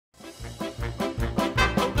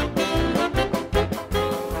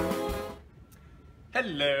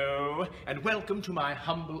Hello, and welcome to my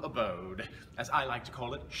humble abode, as I like to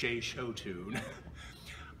call it, Shea Showtune.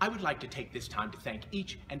 I would like to take this time to thank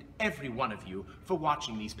each and every one of you for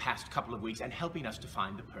watching these past couple of weeks and helping us to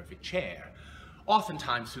find the perfect chair.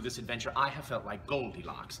 Oftentimes through this adventure, I have felt like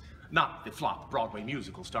Goldilocks, not the flop Broadway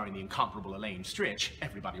musical starring the incomparable Elaine Stritch,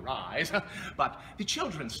 Everybody Rise, but the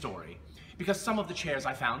children's story, because some of the chairs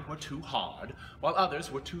I found were too hard, while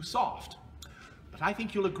others were too soft. But I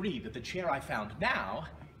think you'll agree that the chair I found now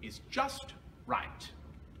is just right.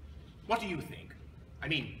 What do you think? I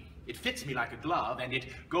mean, it fits me like a glove, and it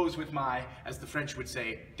goes with my, as the French would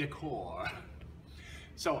say, decor.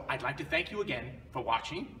 So I'd like to thank you again for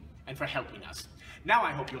watching and for helping us. Now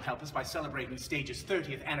I hope you'll help us by celebrating Stage's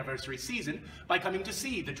 30th anniversary season by coming to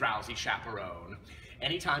see the Drowsy Chaperone,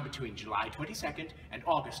 anytime between July 22nd and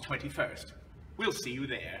August 21st. We'll see you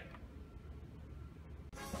there.